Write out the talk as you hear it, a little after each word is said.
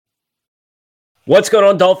What's going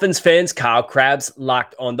on, Dolphins fans? Kyle Krabs,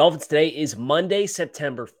 Locked on Dolphins. Today is Monday,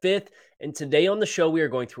 September 5th, and today on the show, we are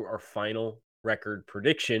going through our final record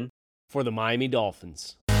prediction for the Miami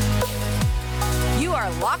Dolphins. You are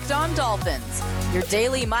Locked on Dolphins, your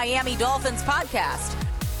daily Miami Dolphins podcast,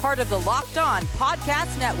 part of the Locked on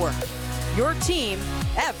Podcast Network, your team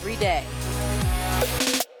every day.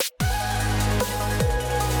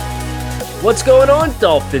 What's going on,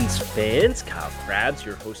 Dolphins fans? Kyle Krabs,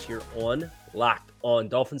 your host here on Locked on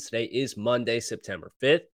Dolphins. Today is Monday, September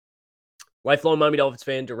 5th. Lifelong Miami Dolphins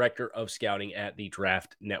fan, director of scouting at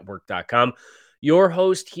thedraftnetwork.com. Your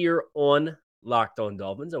host here on Locked on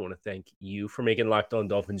Dolphins. I want to thank you for making Locked on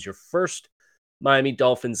Dolphins your first Miami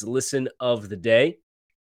Dolphins listen of the day.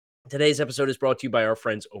 Today's episode is brought to you by our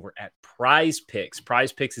friends over at Prize Picks.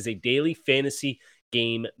 Prize Picks is a daily fantasy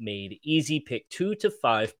game made easy. Pick 2 to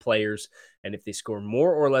 5 players, and if they score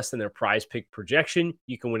more or less than their prize pick projection,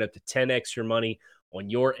 you can win up to 10x your money on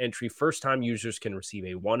your entry. First-time users can receive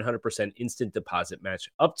a 100% instant deposit match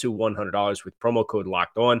up to $100 with promo code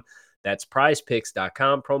Locked On. That's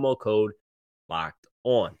prizepicks.com, promo code Locked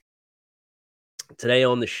On. Today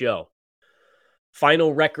on the show,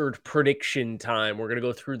 final record prediction time. We're going to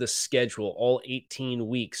go through the schedule, all 18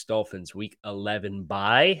 weeks. Dolphins, week 11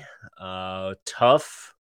 bye.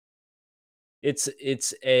 Tough.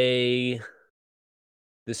 The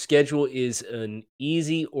schedule is an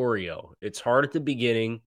easy Oreo. It's hard at the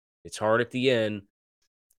beginning. It's hard at the end.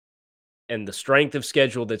 And the strength of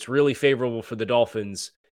schedule that's really favorable for the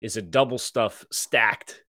Dolphins is a double stuff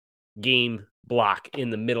stacked game block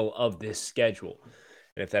in the middle of this schedule.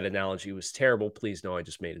 And if that analogy was terrible, please know I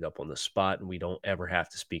just made it up on the spot and we don't ever have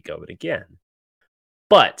to speak of it again.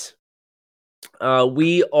 But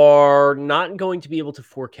we are not going to be able to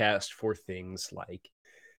forecast for things like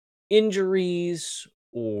injuries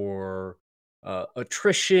or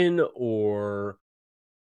attrition or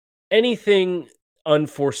anything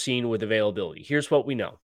unforeseen with availability. Here's what we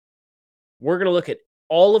know. We're going to look at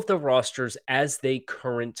all of the rosters as they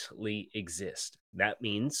currently exist. That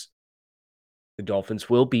means the Dolphins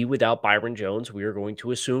will be without Byron Jones, we are going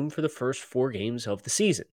to assume, for the first 4 games of the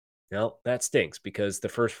season. Now, that stinks because the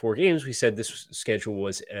first 4 games, we said this schedule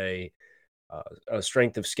was a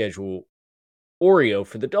strength of schedule Oreo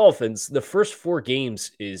for the Dolphins. The first 4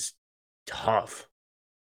 games is tough.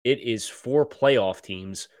 It is 4 playoff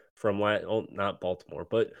teams from, not Baltimore,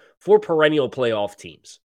 but 4 perennial playoff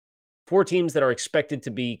teams. 4 teams that are expected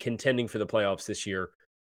to be contending for the playoffs this year.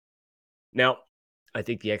 Now, I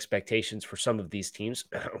think the expectations for some of these teams,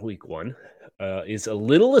 week 1, is a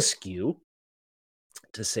little askew,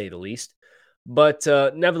 to say the least. But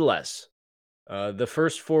nevertheless, the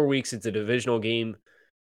first 4 weeks, it's a divisional game.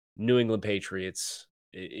 New England Patriots,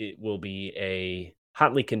 it will be a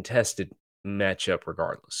hotly contested matchup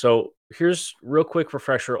regardless. So here's a real quick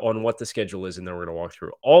refresher on what the schedule is, and then we're going to walk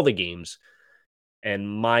through all the games and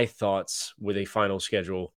my thoughts with a final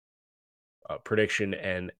schedule prediction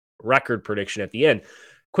and record prediction at the end.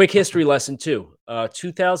 Quick history lesson too.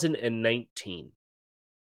 2019,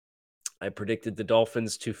 I predicted the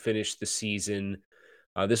Dolphins to finish the season.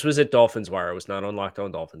 This was at Dolphins Wire. I was not on Locked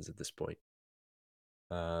On Dolphins at this point.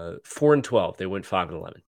 4-12. They went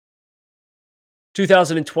 5-11.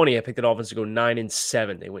 2020, I picked the Dolphins to go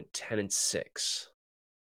 9-7. They went 10-6.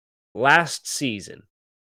 Last season,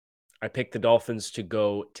 I picked the Dolphins to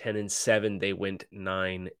go 10-7. They went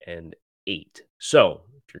 9-8. So,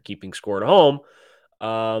 if you're keeping score at home,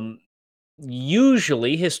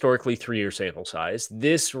 usually, historically, 3-year sample size,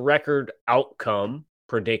 this record outcome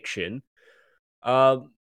prediction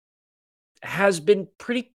has been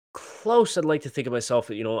pretty close. I'd like to think of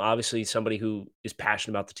myself, obviously somebody who is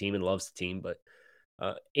passionate about the team and loves the team, but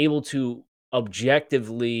able to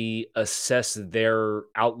objectively assess their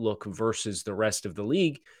outlook versus the rest of the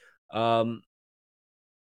league.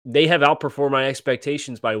 They have outperformed my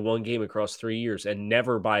expectations by 1 game across 3 years and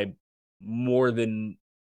never by more than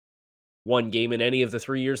 1 game in any of the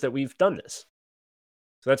 3 years that we've done this.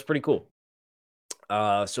 So that's pretty cool.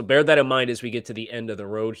 So bear that in mind as we get to the end of the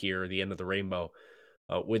road here, the end of the rainbow,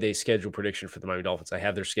 with a schedule prediction for the Miami Dolphins. I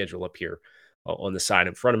have their schedule up here on the side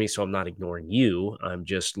in front of me, so I'm not ignoring you. I'm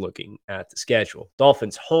just looking at the schedule.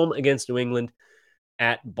 Dolphins home against New England,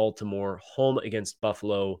 at Baltimore, home against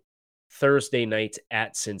Buffalo, Thursday night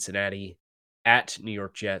at Cincinnati, at New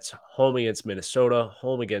York Jets, home against Minnesota,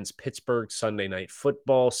 home against Pittsburgh, Sunday Night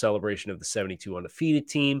Football, celebration of the 72 undefeated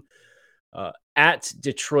team, at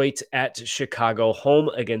Detroit, at Chicago, home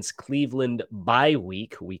against Cleveland bye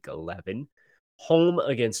week, week 11, home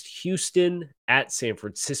against Houston, at San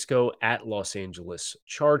Francisco, at Los Angeles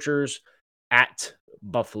Chargers, at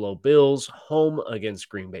Buffalo Bills, home against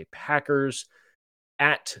Green Bay Packers,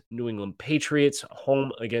 at New England Patriots,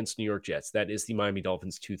 home against New York Jets. That is the Miami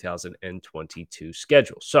Dolphins 2022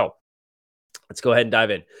 schedule. So let's go ahead and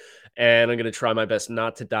dive in. And I'm going to try my best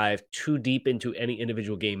not to dive too deep into any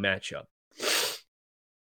individual game matchup.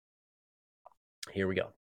 Here we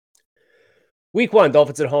go. Week 1,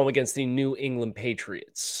 Dolphins at home against the New England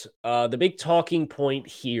Patriots. The big talking point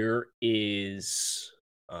here is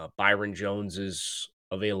Byron Jones's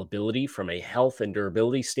availability from a health and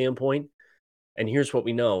durability standpoint. And here's what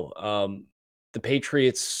we know. The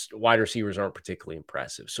Patriots wide receivers aren't particularly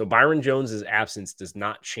impressive. So Byron Jones's absence does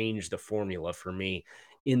not change the formula for me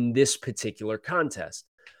in this particular contest.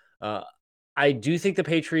 I do think the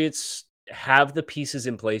Patriots have the pieces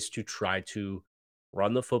in place to try to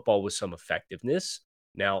run the football with some effectiveness.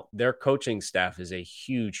 Now, their coaching staff is a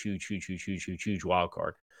huge wild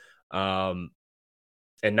card. And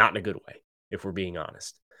not in a good way, if we're being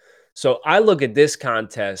honest. So I look at this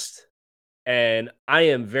contest and I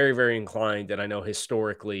am very, very inclined, and I know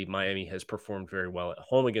historically Miami has performed very well at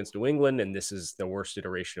home against New England, and this is the worst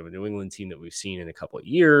iteration of a New England team that we've seen in a couple of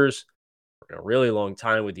years, or in a really long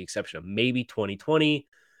time, with the exception of maybe 2020.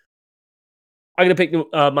 I'm going to pick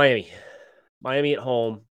Miami. Miami at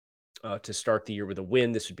home to start the year with a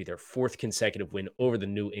win. This would be their 4th consecutive win over the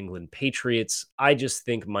New England Patriots. I just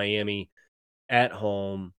think Miami at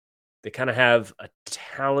home, they kind of have a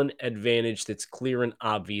talent advantage that's clear and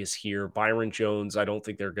obvious here. Byron Jones, I don't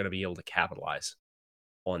think they're going to be able to capitalize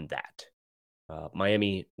on that.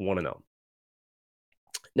 Miami 1-0.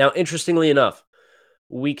 Now, interestingly enough,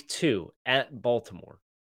 week 2 at Baltimore.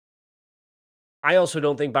 I also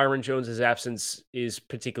don't think Byron Jones's absence is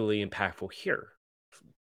particularly impactful here.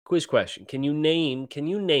 Quiz question. Can you name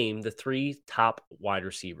the 3 top wide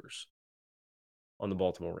receivers on the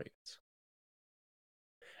Baltimore Ravens?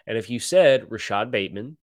 And if you said Rashad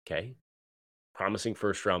Bateman, okay, promising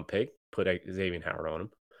first-round pick, put Xavier Howard on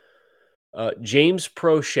him, James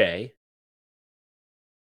Prochet,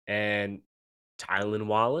 and Tylan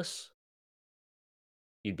Wallace,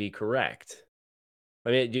 you'd be correct. I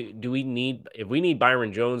mean, do we need, if we need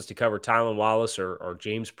Byron Jones to cover Tylan Wallace or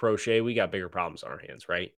James Prochet, we got bigger problems on our hands,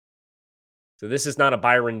 right? So this is not a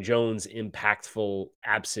Byron Jones impactful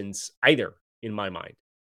absence either, in my mind.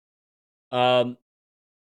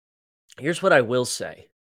 Here's what I will say.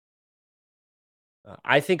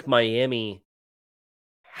 I think Miami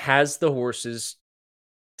has the horses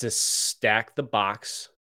to stack the box.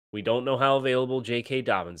 We don't know how available J.K.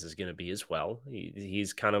 Dobbins is going to be as well.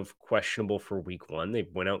 He's kind of questionable for week 1. They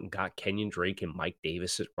went out and got Kenyon Drake and Mike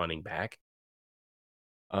Davis at running back.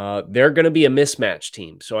 They're going to be a mismatch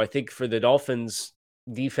team. So I think for the Dolphins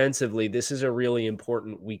defensively, this is a really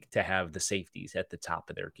important week to have the safeties at the top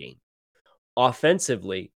of their game.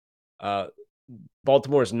 Offensively,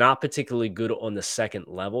 Baltimore is not particularly good on the second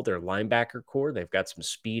level. Their linebacker core, they've got some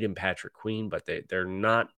speed in Patrick Queen, but they're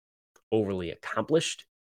not overly accomplished.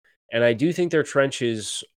 And I do think their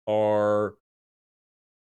trenches are,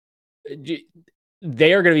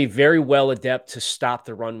 they are going to be very well adept to stop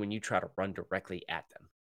the run when you try to run directly at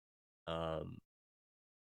them.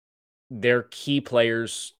 Their key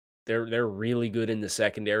players, they're really good in the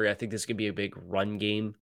secondary. I think this could be a big run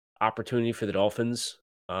game opportunity for the Dolphins.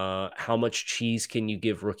 How much cheese can you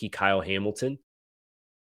give rookie Kyle Hamilton?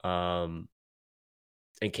 And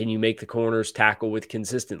can you make the corners tackle with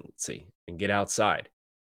consistency and get outside?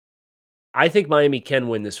 I think Miami can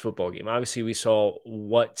win this football game. Obviously, we saw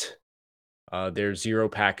what their zero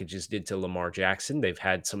packages did to Lamar Jackson. They've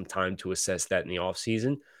had some time to assess that in the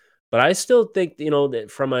offseason. But I still think, that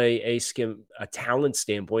from a talent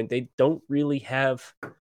standpoint, they don't really have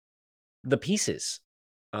the pieces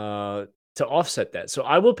to offset that. So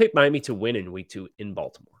I will pick Miami to win in week 2 in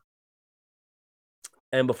Baltimore.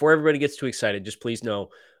 And before everybody gets too excited, just please know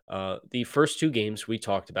the first 2 games we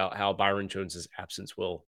talked about how Byron Jones's absence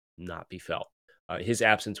will not be felt. His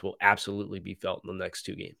absence will absolutely be felt in the next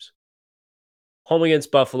 2 games. Home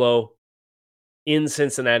against Buffalo, in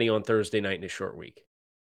Cincinnati on Thursday night in a short week.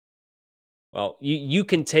 Well, you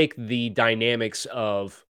can take the dynamics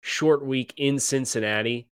of short week in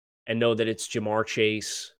Cincinnati and know that it's Jamar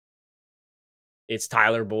Chase, it's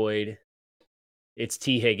Tyler Boyd, it's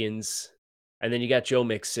T. Higgins, and then you got Joe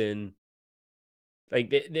Mixon.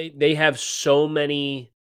 Like they have so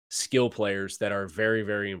many skill players that are very,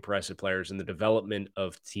 very impressive players, and the development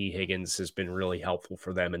of T. Higgins has been really helpful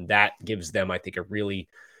for them, and that gives them, I think, a really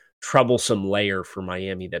troublesome layer for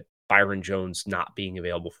Miami that Byron Jones not being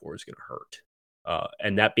available for is going to hurt.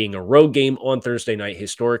 And that being a road game on Thursday night,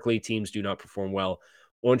 historically, teams do not perform well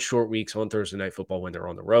on short weeks on Thursday Night Football when they're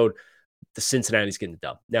on the road. The Cincinnati's getting the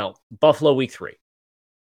dub. Now, Buffalo week 3.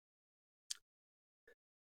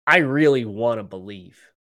 I really want to believe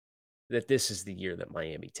that this is the year that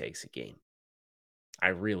Miami takes a game. I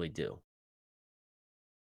really do.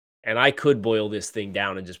 And I could boil this thing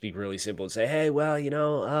down and just be really simple and say, hey, well,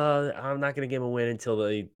 I'm not going to give them a win until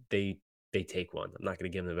they take one. I'm not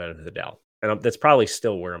going to give them the benefit of the doubt. And that's probably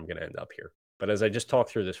still where I'm going to end up here. But as I just talk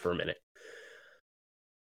through this for a minute,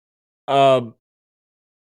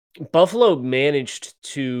 Buffalo managed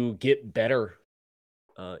to get better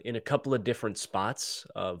in a couple of different spots.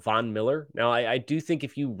 Von Miller. Now, I do think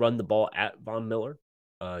if you run the ball at Von Miller,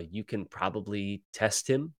 you can probably test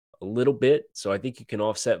him a little bit. So I think you can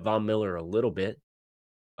offset Von Miller a little bit.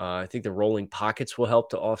 I think the rolling pockets will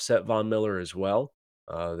help to offset Von Miller as well.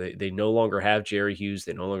 They no longer have Jerry Hughes.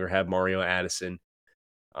 They no longer have Mario Addison.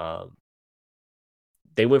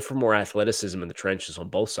 They went for more athleticism in the trenches on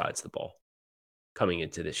both sides of the ball coming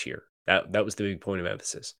into this year. That was the big point of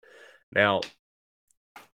emphasis. Now,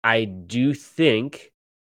 I do think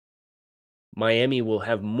Miami will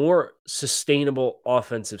have more sustainable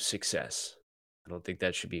offensive success. I don't think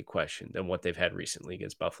that should be a question than what they've had recently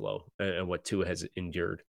against Buffalo and what Tua has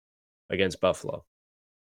endured against Buffalo.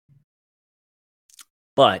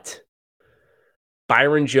 But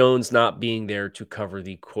Byron Jones not being there to cover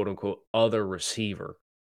the quote-unquote other receiver,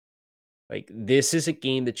 like this is a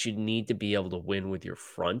game that you need to be able to win with your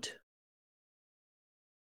front,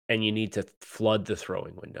 and you need to flood the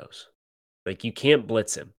throwing windows. Like you can't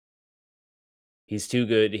blitz him. He's too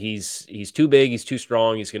good. He's too big. He's too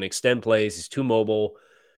strong. He's going to extend plays. He's too mobile.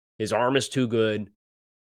 His arm is too good.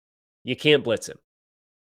 You can't blitz him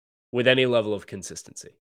with any level of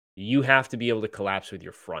consistency. You have to be able to collapse with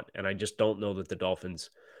your front. And I just don't know that the Dolphins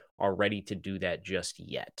are ready to do that just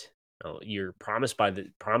yet. You're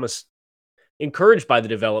encouraged by the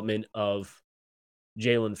development of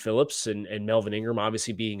Jalen Phillips and Melvin Ingram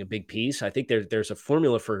obviously being a big piece. I think there's a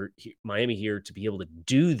formula for Miami here to be able to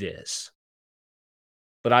do this.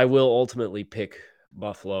 But I will ultimately pick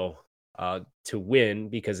Buffalo to win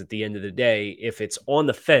because at the end of the day, if it's on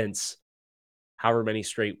the fence, however many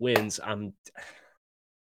straight wins,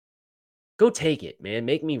 go take it, man.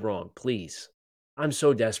 Make me wrong, please. I'm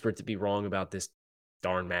so desperate to be wrong about this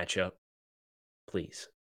darn matchup. Please.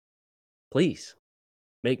 Please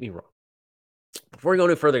make me wrong. Before we go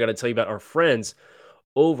any further, I got to tell you about our friends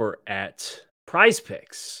over at Prize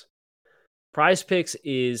Picks. Prize Picks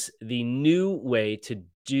is the new way to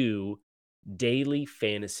do daily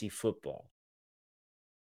fantasy football.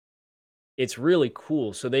 It's really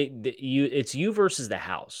cool. So it's you versus the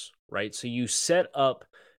house, right? So you set up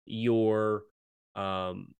your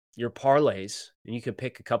parlays, and you can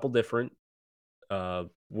pick a couple different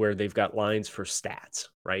where they've got lines for stats,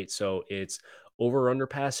 right? So it's over under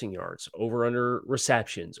passing yards, over under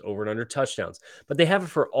receptions, over and under touchdowns. But they have it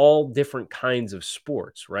for all different kinds of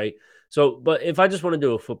sports, right? So, but if I just want to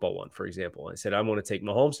do a football one, for example, I said I want to take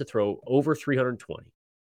Mahomes to throw over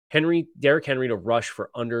 320, Derrick Henry to rush for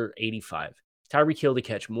under 85, Tyreek Hill to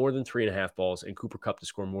catch more than 3.5 balls, and Cooper Kupp to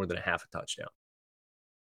score more than a half a touchdown.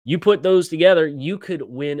 You put those together, you could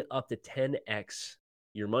win up to 10x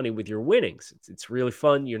your money with your winnings. It's really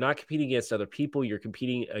fun. You're not competing against other people. You're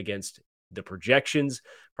competing against the projections.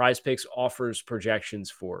 Prize Picks offers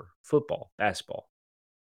projections for football, basketball,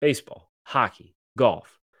 baseball, hockey,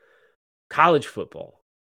 golf, college football,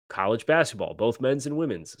 college basketball, both men's and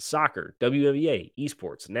women's, soccer, WNBA,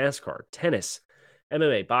 esports, NASCAR, tennis,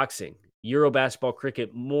 MMA, boxing, Euro basketball,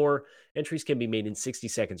 cricket, more. Entries can be made in 60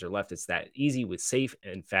 seconds or less. It's that easy with safe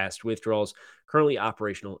and fast withdrawals. Currently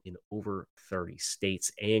operational in over 30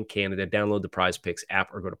 states and Canada. Download the Prize Picks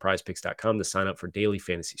app or go to prizepicks.com to sign up for daily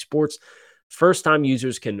fantasy sports. First-time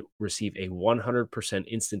users can receive a 100%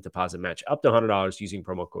 instant deposit match up to $100 using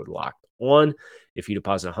promo code LOCKEDON. If you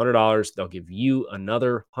deposit $100, they'll give you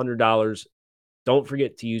another $100. Don't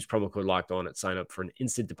forget to use promo code LOCKEDON at sign up for an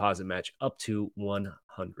instant deposit match up to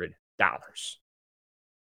 $100.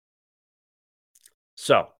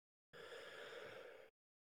 So,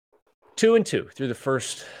 2-2 through the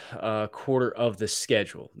first quarter of the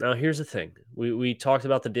schedule. Now, here's the thing. We talked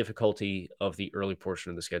about the difficulty of the early portion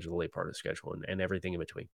of the schedule, the late part of the schedule, and everything in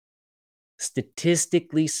between.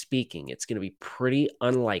 Statistically speaking, it's going to be pretty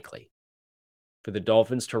unlikely for the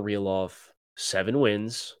Dolphins to reel off 7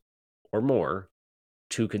 wins or more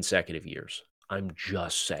 2 consecutive years. I'm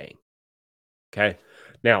just saying. Okay?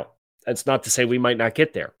 Now, that's not to say we might not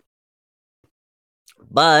get there.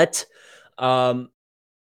 But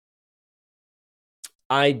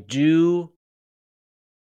I do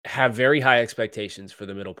have very high expectations for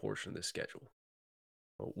the middle portion of the schedule.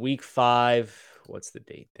 Week 5, what's the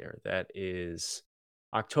date there? That is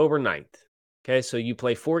October 9th. Okay, so you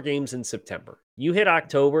play 4 games in September. You hit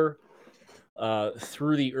October,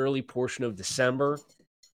 through the early portion of December.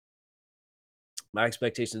 My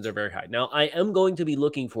expectations are very high. Now, I am going to be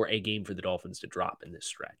looking for a game for the Dolphins to drop in this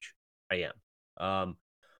stretch. I am.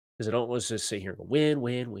 Because I don't want to just sit here and go win.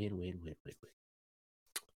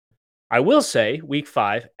 I will say, week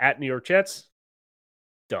 5 at New York Jets,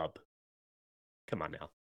 dub. Come on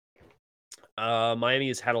now. Miami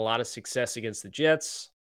has had a lot of success against the Jets.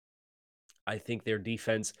 I think their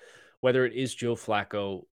defense, whether it is Joe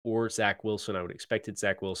Flacco or Zach Wilson, I would expect it's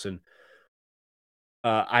Zach Wilson.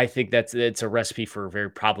 I think it's a recipe for a very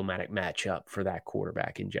problematic matchup for that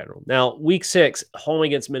quarterback in general. Now, week 6, home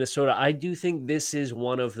against Minnesota, I do think this is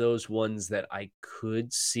one of those ones that I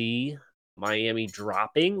could see Miami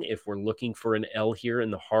dropping if we're looking for an L here in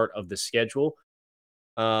the heart of the schedule.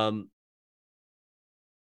 And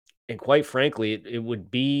quite frankly, it would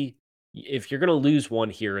be, if you're going to lose one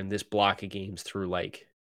here in this block of games through like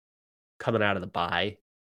coming out of the bye,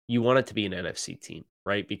 you want it to be an NFC team,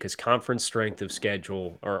 right? Because conference strength of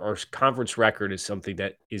schedule or conference record is something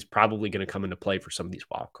that is probably going to come into play for some of these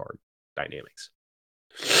wild card dynamics.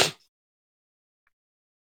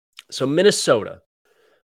 So Minnesota,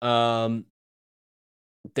 they've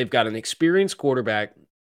got an experienced quarterback.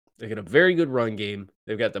 They got a very good run game.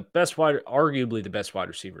 They've got arguably the best wide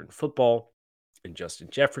receiver in football, and Justin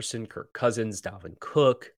Jefferson, Kirk Cousins, Dalvin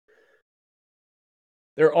Cook.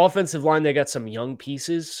 Their offensive line, they got some young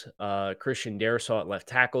pieces. Christian Darrisaw at left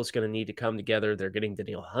tackle is going to need to come together. They're getting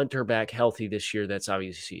Danielle Hunter back healthy this year. That's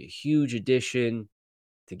obviously a huge addition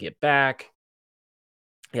to get back.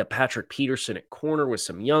 Yeah, Patrick Peterson at corner with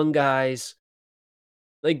some young guys.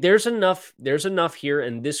 Like there's enough here,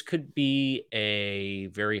 and this could be a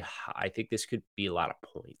very high, I think this could be a lot of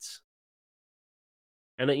points.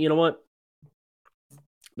 And you know what?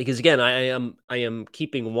 Because again, I am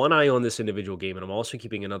keeping one eye on this individual game, and I'm also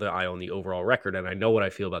keeping another eye on the overall record, and I know what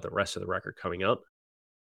I feel about the rest of the record coming up.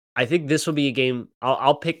 I think this will be a game.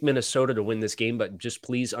 I'll pick Minnesota to win this game, but just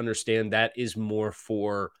please understand that is more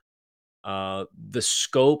for the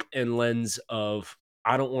scope and lens of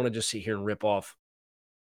I don't want to just sit here and rip off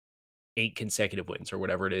 8 consecutive wins or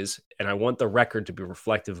whatever it is, and I want the record to be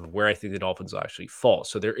reflective of where I think the Dolphins will actually fall.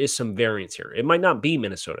 So there is some variance here. It might not be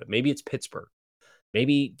Minnesota. Maybe it's Pittsburgh.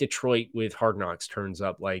 Maybe Detroit with Hard Knocks turns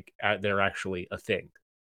up like they're actually a thing,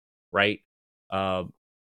 right?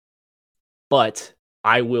 But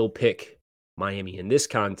I will pick Miami in this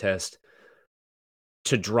contest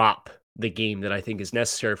to drop the game that I think is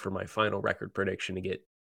necessary for my final record prediction to get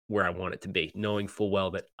where I want it to be, knowing full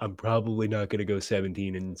well that I'm probably not going to go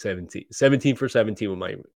 17 for 17 with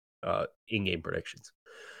my in-game predictions.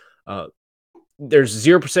 There's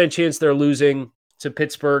 0% chance they're losing to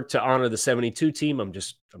Pittsburgh to honor the 72 team. I'm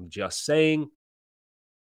just saying.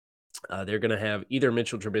 They're going to have either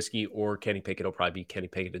Mitchell Trubisky or Kenny Pickett. It'll probably be Kenny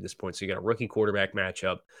Pickett at this point. So you got a rookie quarterback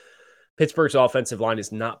matchup. Pittsburgh's offensive line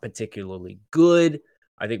is not particularly good.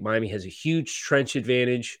 I think Miami has a huge trench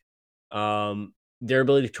advantage. Their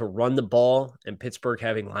ability to run the ball and Pittsburgh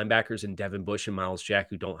having linebackers in Devin Bush and Miles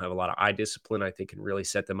Jack who don't have a lot of eye discipline, I think can really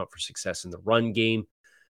set them up for success in the run game.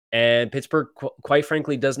 And Pittsburgh, quite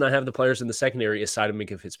frankly, does not have the players in the secondary aside of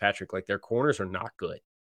Minkah Fitzpatrick. Like their corners are not good.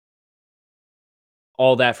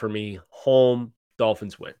 All that for me. Home,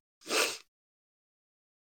 Dolphins win.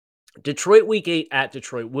 Detroit week 8 at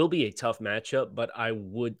Detroit will be a tough matchup, but I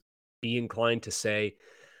would be inclined to say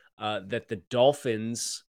that the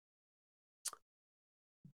Dolphins,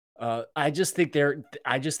 I just think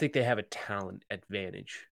they have a talent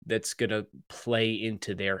advantage that's going to play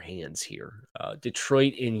into their hands here.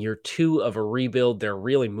 Detroit in year 2 of a rebuild, they're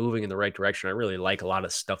really moving in the right direction. I really like a lot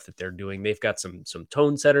of stuff that they're doing. They've got some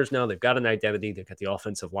tone setters now. They've got an identity. They've got the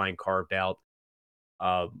offensive line carved out.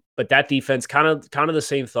 But that defense, kind of the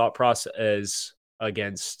same thought process as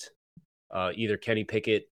against either Kenny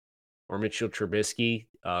Pickett or Mitchell Trubisky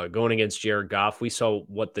going against Jared Goff. We saw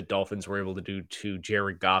what the Dolphins were able to do to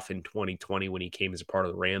Jared Goff in 2020 when he came as a part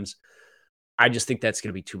of the Rams. I just think that's going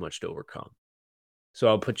to be too much to overcome. So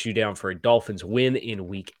I'll put you down for a Dolphins win in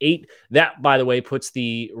week 8. That, by the way, puts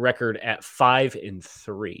the record at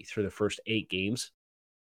 5-3 through the first 8 games.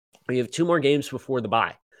 We have 2 more games before the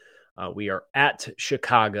bye. We are at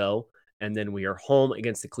Chicago, and then we are home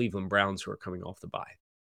against the Cleveland Browns, who are coming off the bye.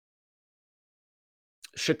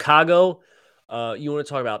 Chicago, you want to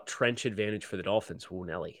talk about trench advantage for the Dolphins. Ooh,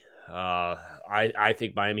 Nelly. I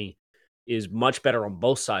think Miami is much better on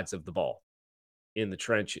both sides of the ball in the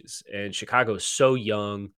trenches. And Chicago is so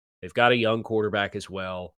young. They've got a young quarterback as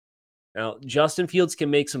well. Now, Justin Fields can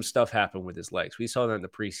make some stuff happen with his legs. We saw that in the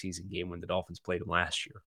preseason game when the Dolphins played him last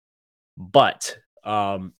year. But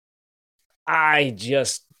I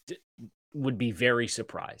just would be very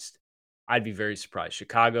surprised. I'd be very surprised.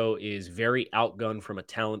 Chicago is very outgunned from a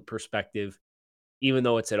talent perspective, even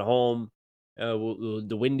though it's at home.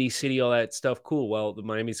 The Windy City, all that stuff, cool. Well, the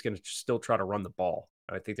Miami's going to still try to run the ball.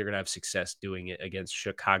 I think they're going to have success doing it against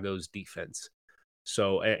Chicago's defense.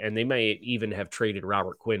 So, and they may even have traded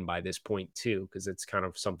Robert Quinn by this point too, because it's kind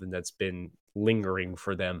of something that's been lingering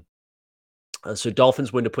for them. So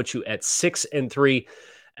Dolphins win to put you at 6-3,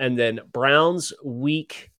 and then Browns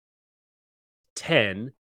week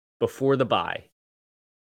 10 before the bye,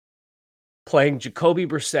 playing Jacoby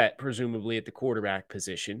Brissett, presumably at the quarterback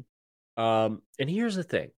position. And here's the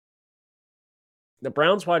thing. The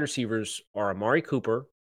Browns wide receivers are Amari Cooper,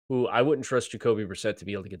 who I wouldn't trust Jacoby Brissett to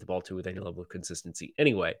be able to get the ball to with any level of consistency.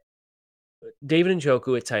 Anyway, David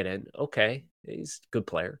Njoku at tight end. Okay, he's a good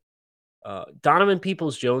player. Donovan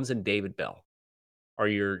Peoples-Jones and David Bell are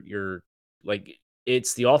your like,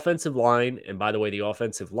 it's the offensive line. And by the way, the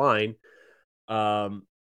offensive line,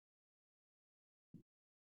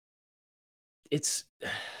 it's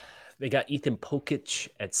they got Ethan Pokic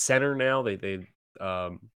at center now. They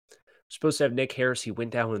supposed to have Nick Harris. He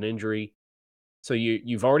went down with an injury. So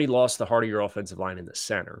you've already lost the heart of your offensive line in the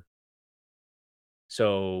center.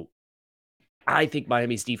 So I think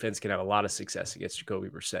Miami's defense can have a lot of success against Jacoby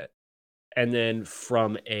Brissett. And then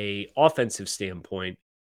from a offensive standpoint,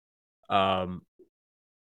 you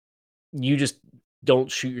just don't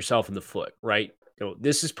shoot yourself in the foot, right?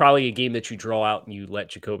 This is probably a game that you draw out and you let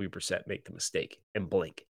Jacoby Brissett make the mistake and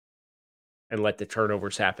blink and let the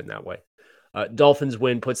turnovers happen that way. Dolphins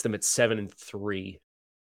win puts them at 7-3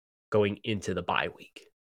 going into the bye week.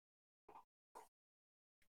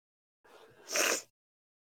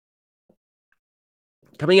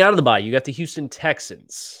 Coming out of the bye, you got the Houston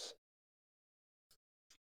Texans.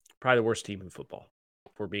 Probably the worst team in football,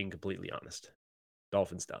 if we're being completely honest.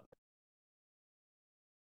 Dolphins done.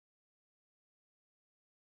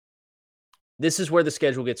 This is where the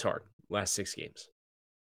schedule gets hard. Last 6 games.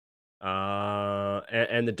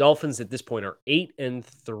 And the Dolphins at this point are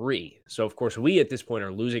 8-3. So, of course, we at this point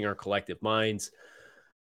are losing our collective minds.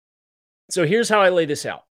 So here's how I lay this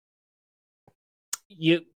out.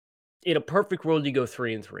 In a perfect world, you go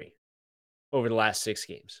 3-3 over the last 6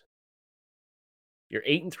 games. You're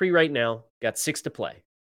 8-3 right now, got 6 to play.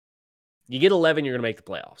 You get 11, you're going to make the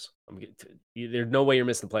playoffs. There's no way you're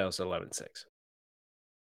missing the playoffs at 11-6.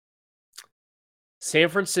 San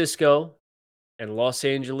Francisco and Los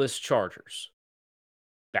Angeles Chargers,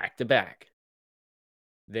 back-to-back.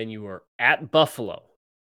 Then you are at Buffalo,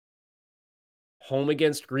 home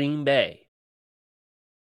against Green Bay,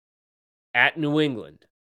 at New England,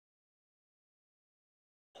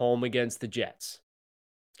 home against the Jets.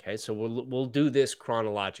 Okay, so we'll do this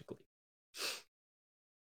chronologically.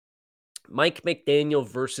 Mike McDaniel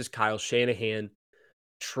versus Kyle Shanahan.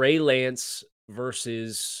 Trey Lance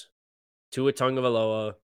versus Tua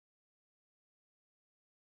Tagovailoa.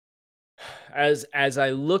 As I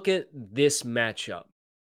look at this matchup,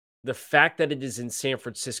 the fact that it is in San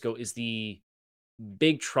Francisco is the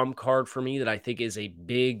big trump card for me that I think is a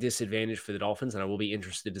big disadvantage for the Dolphins, and I will be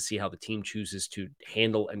interested to see how the team chooses to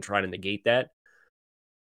handle and try to negate that.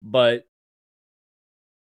 But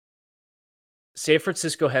San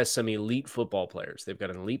Francisco has some elite football players. They've got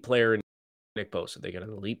an elite player in Nick Bosa. They got an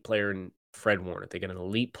elite player in Fred Warner. They got an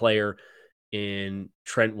elite player in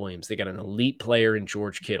Trent Williams. They got an elite player in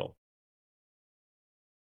George Kittle.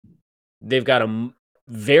 They've got a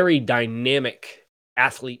very dynamic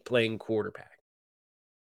athlete playing quarterback.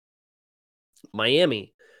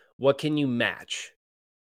 Miami, what can you match?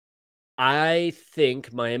 I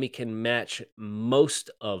think Miami can match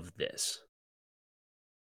most of this.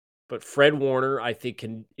 But Fred Warner, I think,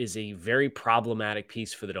 is a very problematic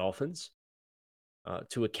piece for the Dolphins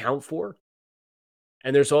to account for.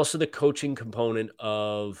 And there's also the coaching component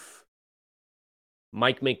of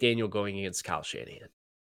Mike McDaniel going against Kyle Shanahan.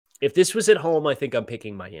 If this was at home, I think I'm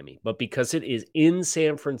picking Miami. But because it is in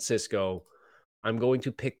San Francisco, I'm going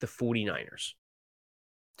to pick the 49ers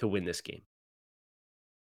to win this game.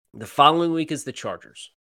 The following week is the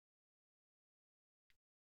Chargers.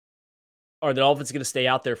 Are the Dolphins going to stay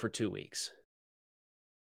out there for 2 weeks?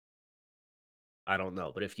 I don't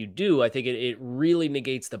know. But if you do, I think it really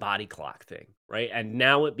negates the body clock thing, right? And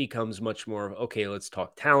now it becomes much more of, okay, let's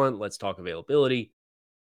talk talent. Let's talk availability.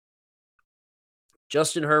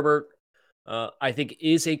 Justin Herbert, I think,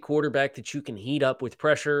 is a quarterback that you can heat up with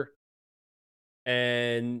pressure.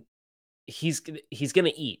 And he's going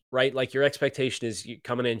to eat, right? Like your expectation is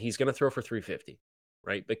coming in, he's going to throw for 350,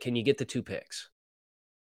 right? But can you get the 2 picks?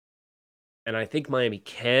 And I think Miami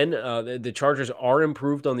can. The Chargers are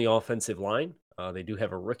improved on the offensive line. They do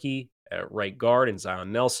have a rookie at right guard in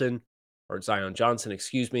Zion Johnson,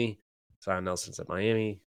 excuse me. Zion Nelson's at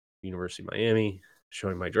Miami, University of Miami,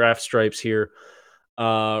 showing my draft stripes here.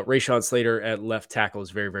 Rashawn Slater at left tackle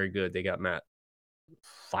is very, very good. They got Matt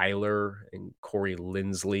Filer and Corey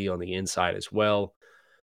Linsley on the inside as well.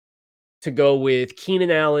 To go with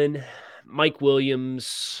Keenan Allen, Mike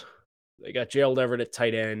Williams. They got Gerald Everett at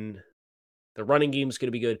tight end. The running game is going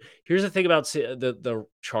to be good. Here's the thing about the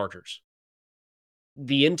Chargers.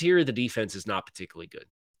 The interior of the defense is not particularly good.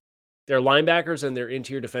 Their linebackers and their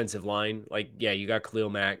interior defensive line, like, yeah, you got Khalil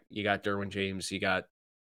Mack, you got Derwin James, you got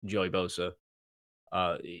Joey Bosa,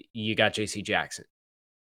 you got J.C. Jackson.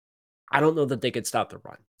 I don't know that they could stop the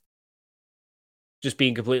run. Just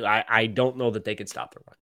being completely, I don't know that they could stop the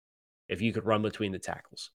run if you could run between the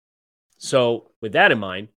tackles. So with that in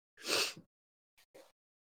mind,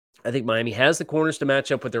 I think Miami has the corners to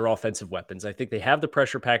match up with their offensive weapons. I think they have the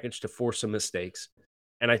pressure package to force some mistakes.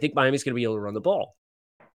 And I think Miami's going to be able to run the ball.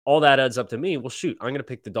 All that adds up to me. Well, shoot, I'm going to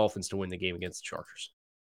pick the Dolphins to win the game against the Chargers.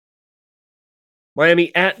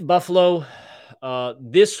 Miami at Buffalo.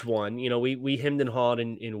 This one, we hemmed and hawed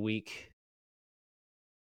in week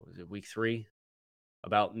 3?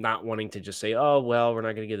 About not wanting to just say, oh, well, we're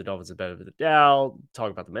not going to give the Dolphins the benefit of the doubt. Talk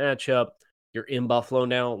about the matchup. You're in Buffalo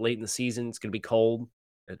now, late in the season. It's going to be cold.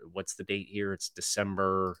 What's the date here? It's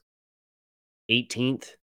December 18th.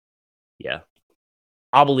 Yeah.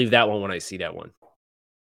 I'll believe that one when I see that one.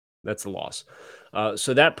 That's a loss.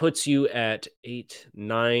 So that puts you at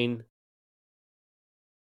 8-3,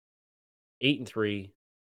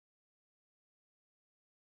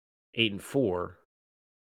 8-4,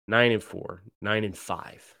 9-4,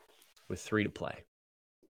 9-5 with 3 to play.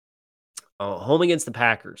 Home against the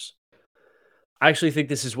Packers. I actually think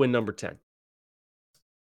this is win number 10.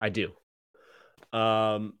 I do.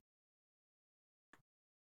 The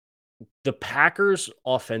Packers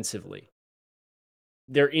offensively,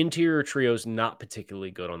 their interior trio is not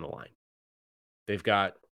particularly good on the line. They've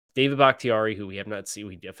got David Bakhtiari, who we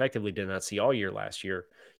effectively did not see all year last year.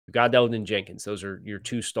 You've got Sheldon Jenkins. Those are your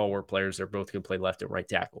 2 stalwart players. They're both going to play left and right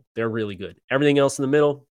tackle. They're really good. Everything else in the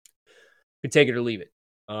middle, you can take it or leave it.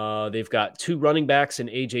 They've got 2 running backs in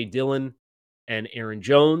A.J. Dillon and Aaron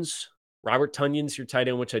Jones. Robert Tonyan's your tight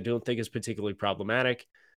end, which I don't think is particularly problematic.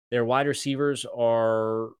 Their wide receivers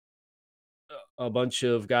are a bunch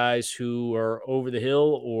of guys who are over the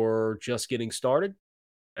hill or just getting started.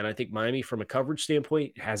 And I think Miami, from a coverage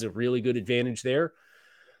standpoint, has a really good advantage there.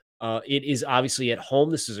 It is obviously at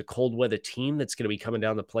home. This is a cold weather team that's going to be coming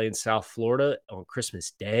down to play in South Florida on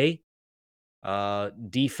Christmas Day.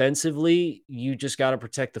 Defensively, you just got to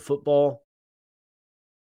protect the football.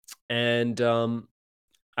 And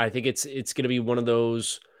I think it's going to be one of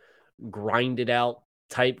those grinded out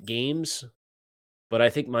type games. But I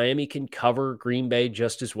think Miami can cover Green Bay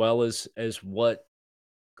just as well as what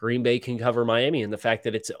Green Bay can cover Miami. And the fact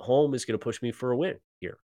that it's at home is going to push me for a win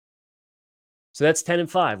here. So that's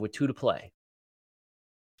 10-5 with 2 to play.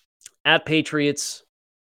 At Patriots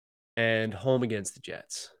and home against the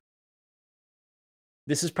Jets.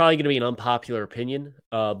 This is probably going to be an unpopular opinion,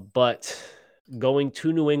 but going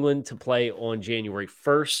to New England to play on January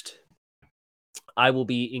 1st, I will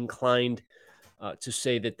be inclined to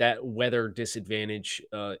say that weather disadvantage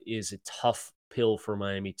is a tough pill for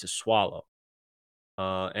Miami to swallow.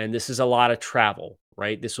 And this is a lot of travel,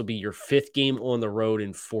 right? This will be your 5th game on the road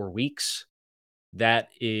in 4 weeks. That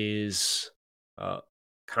is kind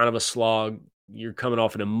of a slog. You're coming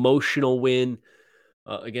off an emotional win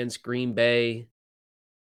against Green Bay.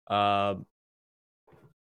 I'll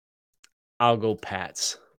go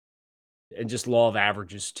Pats. And just law of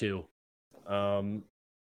averages, too. Going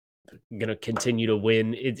to continue to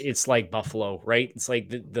win. It's like Buffalo, right? It's like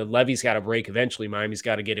the levee's got to break eventually. Miami's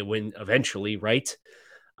got to get a win eventually, right?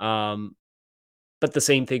 But the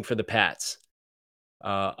same thing for the Pats.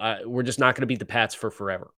 We're just not going to beat the Pats for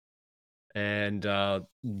forever. And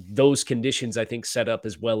those conditions, I think, set up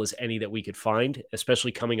as well as any that we could find,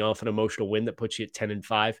 especially coming off an emotional win that puts you at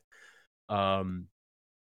 10-5,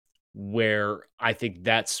 where I think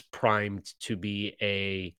that's primed to be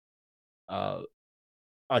a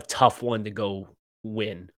tough one to go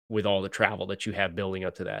win with all the travel that you have building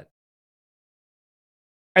up to that.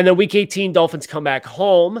 And then week 18, Dolphins come back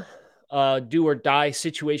home. Do or die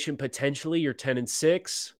situation potentially. You're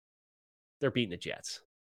 10-6. They're beating the Jets.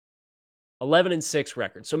 11-6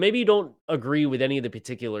 record. So maybe you don't agree with any of the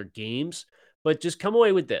particular games, but just come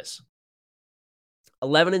away with this.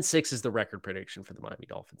 11-6 is the record prediction for the Miami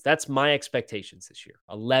Dolphins. That's my expectations this year.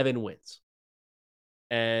 11 wins.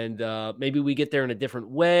 And maybe we get there in a different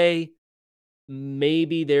way.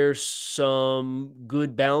 Maybe there's some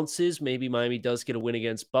good bounces. Maybe Miami does get a win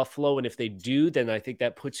against Buffalo. And if they do, then I think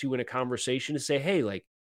that puts you in a conversation to say, hey, like,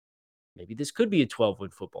 Maybe this could be a 12-win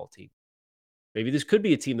football team. Maybe this could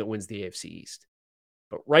be a team that wins the AFC East.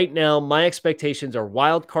 But right now, my expectations are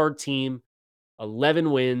wild card team,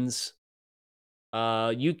 11 wins.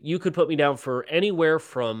 You could put me down for anywhere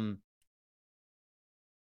from,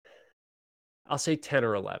 I'll say 10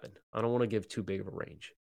 or 11. I don't want to give too big of a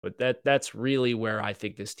range, but that's really where I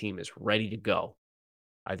think this team is ready to go.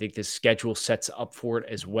 I think this schedule sets up for it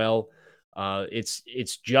as well.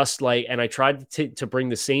 It's just like, and I tried to bring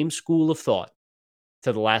the same school of thought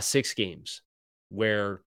to the last 6 games,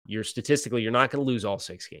 where you're not going to lose all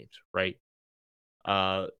 6 games, right?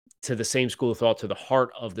 To the same school of thought, to the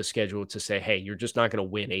heart of the schedule, to say, hey, you're just not going to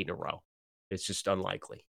win 8 in a row. It's just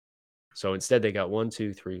unlikely. So instead, they got 1,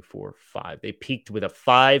 2, 3, 4, 5. They peaked with a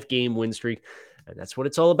 5-game win streak, and that's what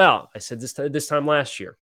it's all about. I said this time last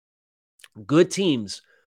year. Good teams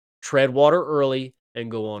tread water early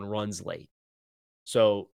and go on runs late.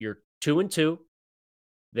 So you're 2-2,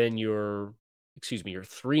 then you're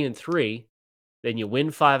 3-3, then you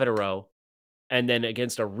win 5 in a row, and then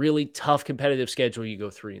against a really tough competitive schedule, you go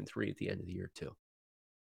 3-3 at the end of the year too.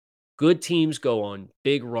 Good teams go on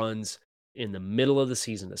big runs in the middle of the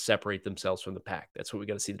season to separate themselves from the pack. That's what we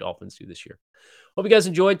got to see the Dolphins do this year. Hope you guys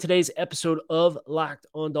enjoyed today's episode of Locked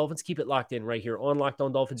On Dolphins. Keep it locked in right here on Locked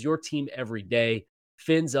On Dolphins, your team every day.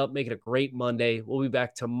 Fins up, make it a great Monday. We'll be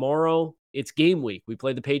back tomorrow. It's game week. We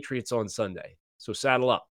play the Patriots on Sunday. So saddle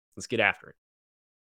up. Let's get after it.